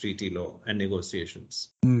tax treaty law and negotiations.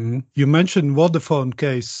 You mentioned Vodafone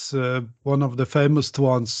case, one of the famous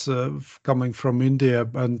ones coming from India,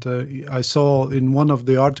 and I saw in one of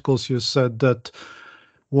the articles you said that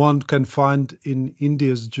one can find in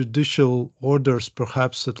India's judicial orders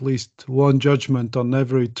perhaps at least one judgment on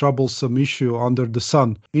every troublesome issue under the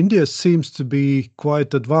sun. India seems to be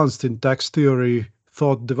quite advanced in tax theory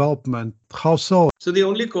thought development. How so? So the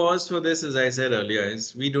only cause for this, as I said earlier,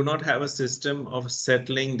 is we do not have a system of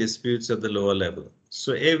settling disputes at the lower level.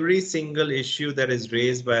 So every single issue that is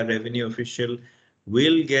raised by a revenue official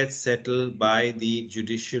will get settled by the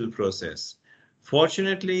judicial process.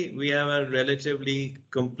 Fortunately, we have a relatively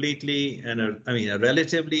a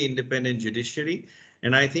relatively independent judiciary,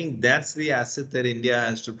 and I think that's the asset that India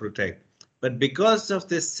has to protect. But because of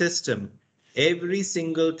this system, every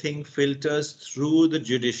single thing filters through the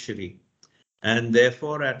judiciary. And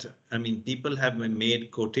therefore, people have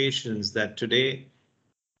made quotations that today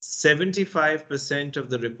 75% of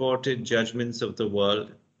the reported judgments of the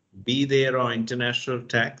world, be they on international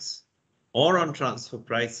tax or on transfer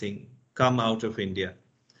pricing, come out of India.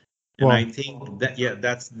 And wow. I think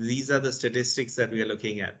that, these are the statistics that we are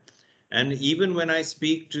looking at. And even when I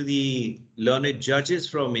speak to the learned judges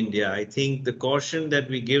from India, I think the caution that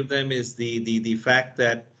we give them is the fact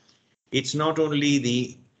that it's not only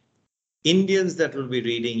the Indians that will be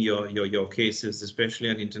reading your cases, especially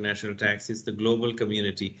on international tax, it's the global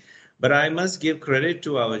community. But I must give credit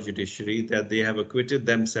to our judiciary that they have acquitted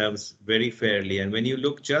themselves very fairly. And when you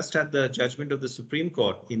look just at the judgment of the Supreme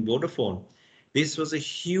Court in Vodafone, this was a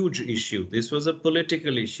huge issue. This was a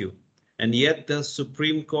political issue. And yet the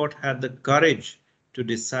Supreme Court had the courage to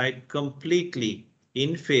decide completely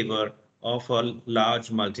in favor of a large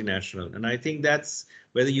multinational. And I think that's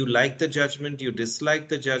whether you like the judgment, you dislike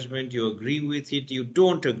the judgment, you agree with it, you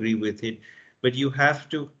don't agree with it, but you have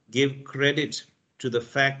to give credit to the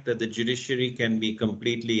fact that the judiciary can be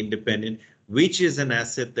completely independent, which is an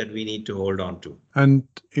asset that we need to hold on to. And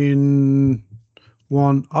in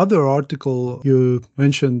one other article, you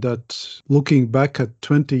mentioned that looking back at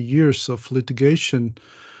 20 years of litigation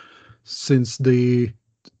since the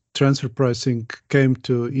transfer pricing came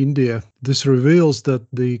to India, this reveals that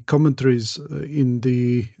the commentaries in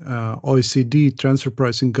the OECD transfer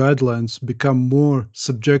pricing guidelines become more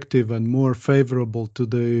subjective and more favorable to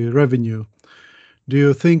the revenue. Do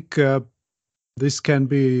you think this can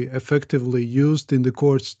be effectively used in the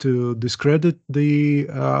courts to discredit the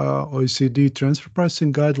OECD transfer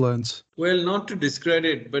pricing guidelines? Well, not to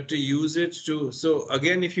discredit, but to use it to. So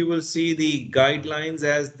again, if you will see the guidelines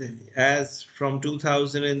as from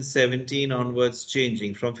 2017 onwards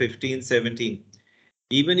changing, from 15, 17,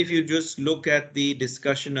 even if you just look at the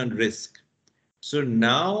discussion on risk. So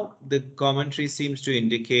now the commentary seems to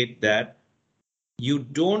indicate that you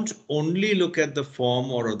don't only look at the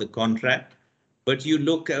form or the contract, but you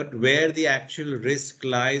look at where the actual risk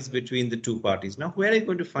lies between the two parties. Now, where are you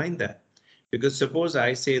going to find that? Because suppose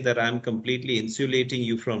I say that I'm completely insulating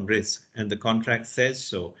you from risk and the contract says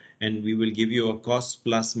so, and we will give you a cost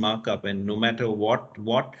plus markup, and no matter what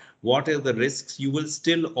are the risks, you will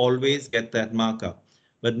still always get that markup.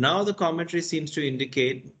 But now the commentary seems to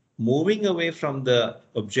indicate moving away from the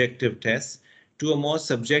objective test to a more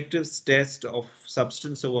subjective test of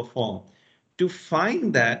substance over form. to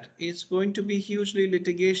find that is going to be hugely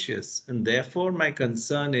litigious. And therefore, my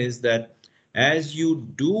concern is that as you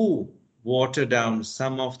do water down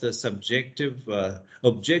some of the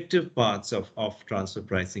objective parts of transfer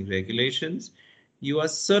pricing regulations, you are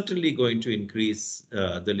certainly going to increase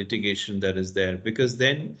the litigation that is there, because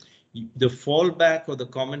then the fallback or the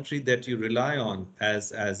commentary that you rely on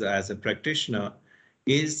as a practitioner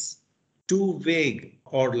is too vague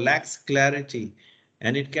or lacks clarity,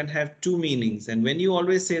 and it can have two meanings. And when you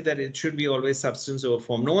always say that it should be always substance over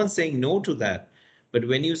form, no one's saying no to that. But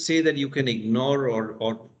when you say that you can ignore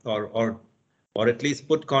or at least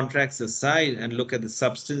put contracts aside and look at the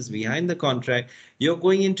substance behind the contract, you're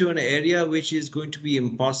going into an area which is going to be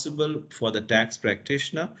impossible for the tax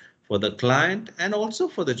practitioner, for the client, and also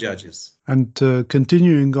for the judges. And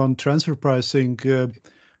continuing on transfer pricing,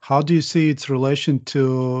 how do you see its relation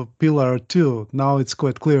to Pillar 2? Now it's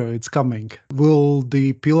quite clear it's coming. Will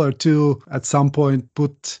the Pillar 2 at some point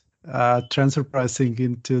put transfer pricing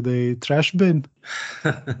into the trash bin?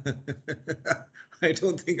 I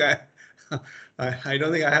don't think I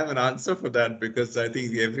don't think I have an answer for that, because I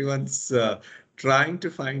think everyone's trying to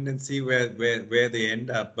find and see where they end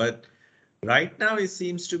up. But right now, it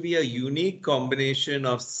seems to be a unique combination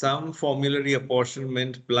of some formulary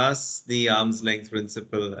apportionment plus the arm's length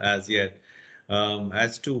principle as yet.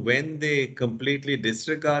 As to when they completely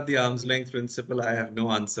disregard the arm's length principle, I have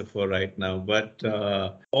no answer for right now. But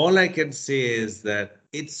all I can say is that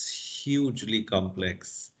it's hugely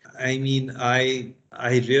complex. I mean, I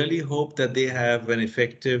really hope that they have an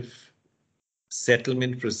effective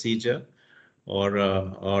settlement procedure or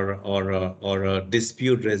a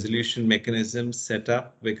dispute resolution mechanism set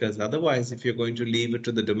up, because otherwise, if you're going to leave it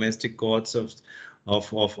to the domestic courts of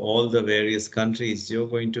all the various countries, you're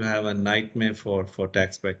going to have a nightmare for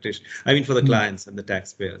tax practitioners. I mean, for the clients and the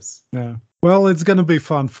taxpayers. Yeah. Well, it's going to be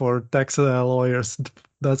fun for tax lawyers,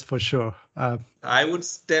 that's for sure. I would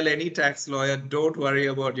tell any tax lawyer, don't worry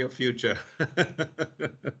about your future.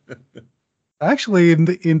 Actually, in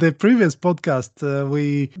the previous podcast,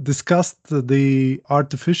 we discussed the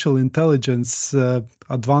artificial intelligence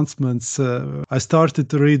advancements. I started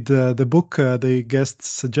to read the book the guest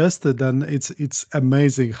suggested, and it's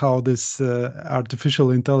amazing how this artificial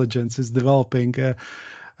intelligence is developing.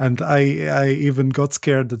 And I even got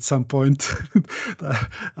scared at some point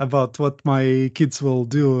about what my kids will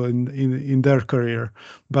do in their career.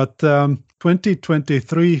 But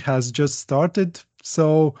 2023 has just started,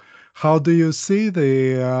 so how do you see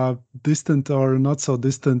the distant or not so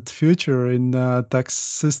distant future in tax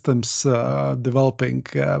systems developing?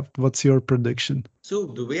 What's your prediction? So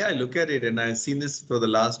the way I look at it, and I've seen this for the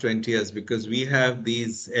last 20 years, because we have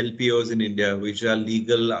these LPOs in India, which are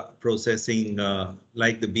legal processing,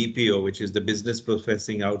 like the BPO, which is the business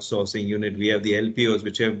processing outsourcing unit. We have the LPOs,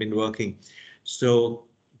 which have been working. So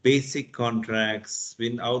basic contracts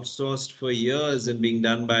been outsourced for years and being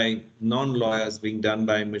done by non-lawyers, being done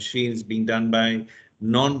by machines, being done by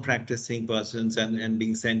non-practicing persons, and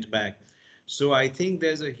being sent back. So I think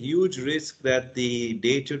there's a huge risk that the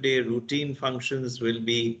day-to-day routine functions will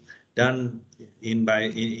be done in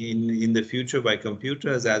the future by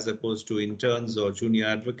computers as opposed to interns or junior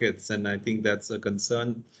advocates, and I think that's a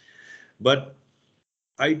concern. But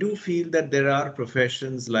I do feel that there are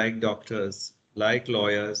professions like doctors, like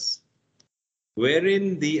lawyers,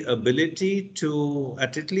 wherein the ability to,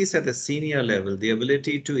 at least at the senior level, the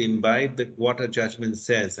ability to imbibe what a judgment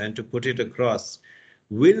says and to put it across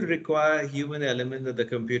will require a human element that the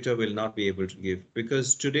computer will not be able to give.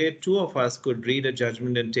 Because today, two of us could read a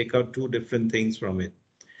judgment and take out two different things from it.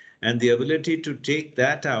 And the ability to take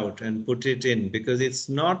that out and put it in, because it's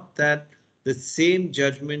not that the same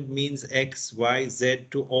judgment means X, Y, Z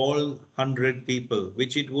to all 100 people,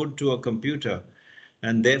 which it would to a computer.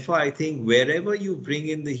 And therefore, I think wherever you bring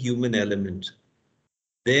in the human element,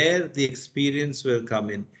 there the experience will come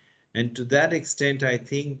in. And to that extent, I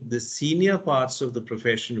think the senior parts of the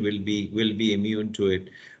profession will be immune to it.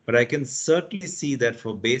 But I can certainly see that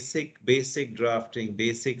for basic drafting,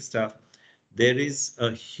 basic stuff, there is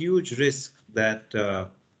a huge risk that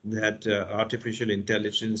artificial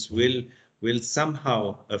intelligence will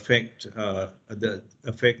somehow affect the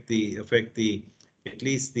at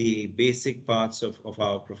least the basic parts of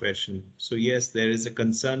our profession. So yes, there is a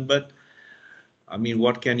concern, but I mean,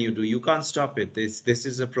 what can you do? You can't stop it. This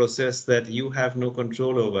is a process that you have no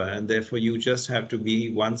control over, and therefore you just have to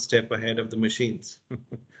be one step ahead of the machines.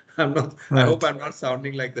 I'm not. I hope I'm not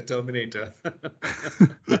sounding like the Terminator.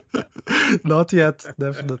 Not yet,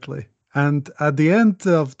 definitely. And at the end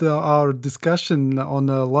of our discussion, on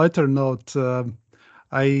a lighter note,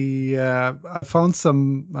 I found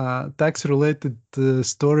some tax-related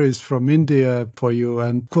stories from India for you,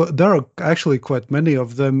 and there are actually quite many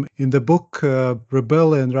of them in the book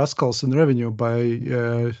 "Rebellion, Rascals, and Revenue" by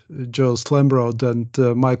Joe Slemrod and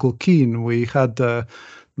Michael Keane. We had a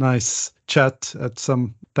nice chat at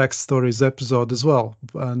some tax stories episode as well,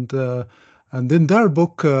 and in their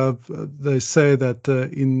book, they say that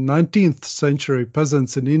in 19th century,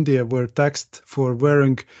 peasants in India were taxed for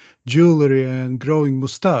wearing jewelry and growing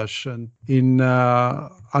mustache. And in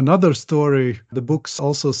another story, the book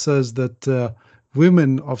also says that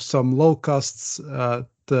women of some low castes at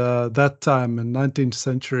that time in 19th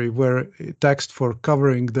century were taxed for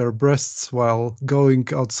covering their breasts while going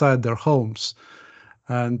outside their homes.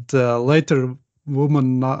 And later,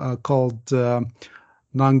 woman called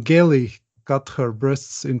Nangeli cut her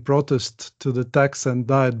breasts in protest to the tax and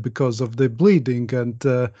died because of the bleeding.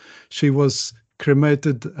 And she was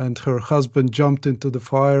cremated, and her husband jumped into the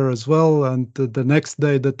fire as well. And the next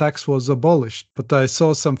day, the tax was abolished. But I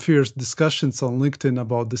saw some fierce discussions on LinkedIn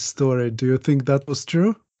about this story. Do you think that was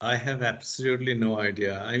true? I have absolutely no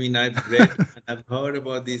idea. I mean, I've read and I've heard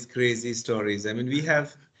about these crazy stories. I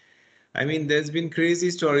mean, there's been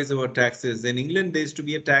crazy stories about taxes. In England, there used to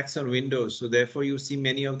be a tax on windows. So therefore, you see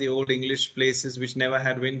many of the old English places which never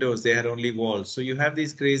had windows, they had only walls. So you have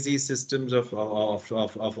these crazy systems of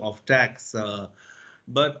tax.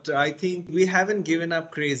 But I think we haven't given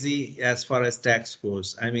up crazy as far as tax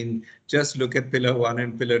goes. I mean, just look at Pillar 1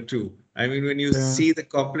 and Pillar 2. I mean, when you Yeah. see the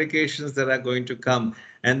complications that are going to come,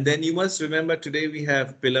 and then you must remember today we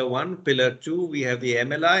have Pillar 1, Pillar 2, we have the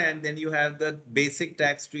MLI, and then you have the basic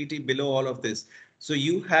tax treaty below all of this. So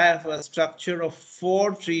you have a structure of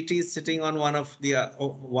four treaties sitting on one of the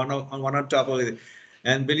one on top of it.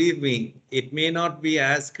 And believe me, it may not be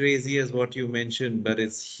as crazy as what you mentioned, but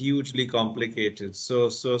it's hugely complicated. So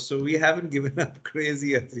we haven't given up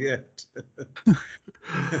crazy as yet.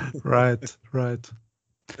 Right, right.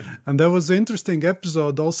 And there was an interesting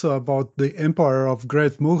episode also about the Empire of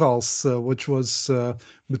Great Mughals, which was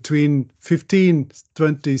between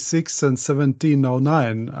 1526 and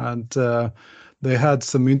 1709. And they had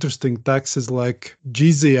some interesting taxes like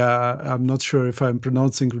jizya. I'm not sure if I'm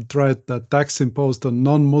pronouncing it right, that tax imposed on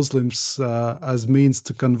non-Muslims as means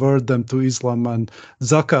to convert them to Islam, and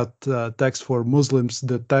zakat, tax for Muslims,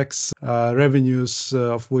 the tax revenues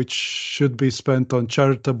of which should be spent on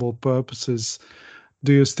charitable purposes.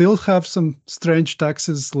 Do you still have some strange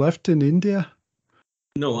taxes left in India?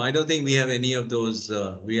 No, I don't think we have any of those.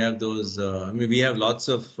 We have those. I mean, we have lots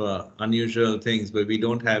of unusual things, but we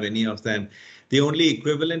don't have any of them. The only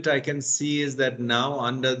equivalent I can see is that now,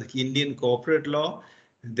 under the Indian corporate law,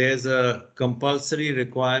 there's a compulsory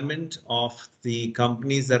requirement of the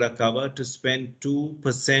companies that are covered to spend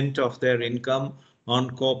 2% of their income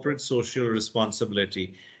on corporate social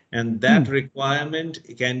responsibility. And that Hmm. requirement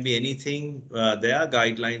can be anything. There are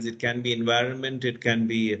guidelines. It can be environment. It can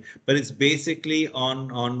be, but it's basically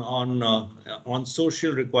on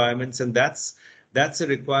social requirements, and that's a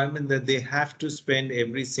requirement that they have to spend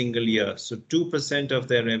every single year. So 2% of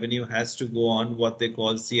their revenue has to go on what they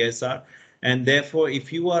call CSR. And therefore,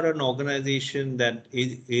 if you are an organization that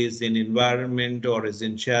is in environment or is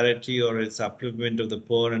in charity or is supplement of the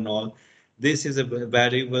poor and all, this is a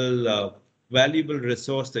valuable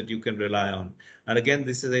resource that you can rely on. And again,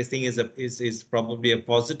 this is, I think, is probably a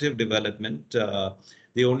positive development.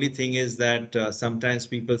 The only thing is that sometimes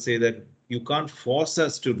people say that you can't force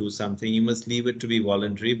us to do something. You must leave it to be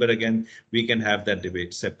voluntary. But again, we can have that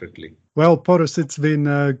debate separately. Well, Porus, it's been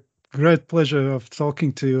a great pleasure of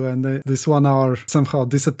talking to you, and this 1 hour somehow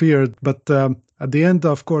disappeared. But at the end,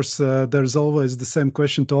 of course, there's always the same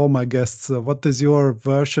question to all my guests. What is your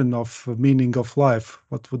version of meaning of life?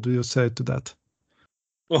 What would you say to that?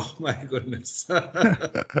 Oh my goodness.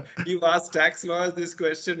 You asked tax lawyers this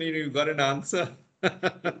question and you got an answer.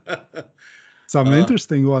 Some Uh,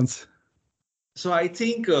 interesting ones. so I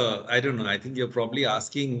think I don't know. I think you're probably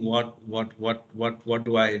asking what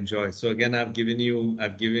do I enjoy? So again, I've given you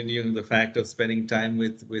the fact of spending time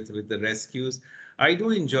with the rescues. I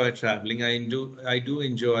do enjoy traveling. I do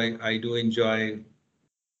enjoy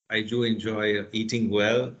eating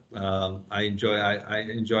well. I enjoy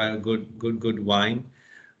a good wine.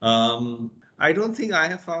 I don't think I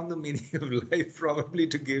have found the meaning of life probably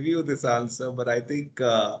to give you this answer, but I think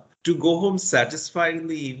to go home satisfied in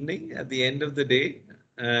the evening at the end of the day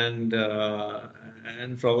and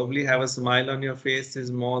and probably have a smile on your face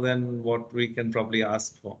is more than what we can probably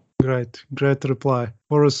ask for. Great, great reply.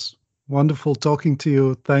 Boris, wonderful talking to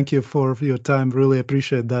you. Thank you for your time. Really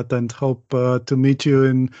appreciate that, and hope to meet you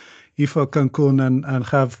in IFA Cancun and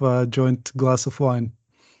have a joint glass of wine.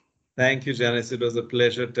 Thank you, Janice. It was a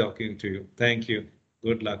pleasure talking to you. Thank you.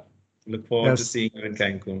 Good luck. Look forward to Yes. seeing you in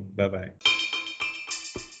Cancun. Bye bye.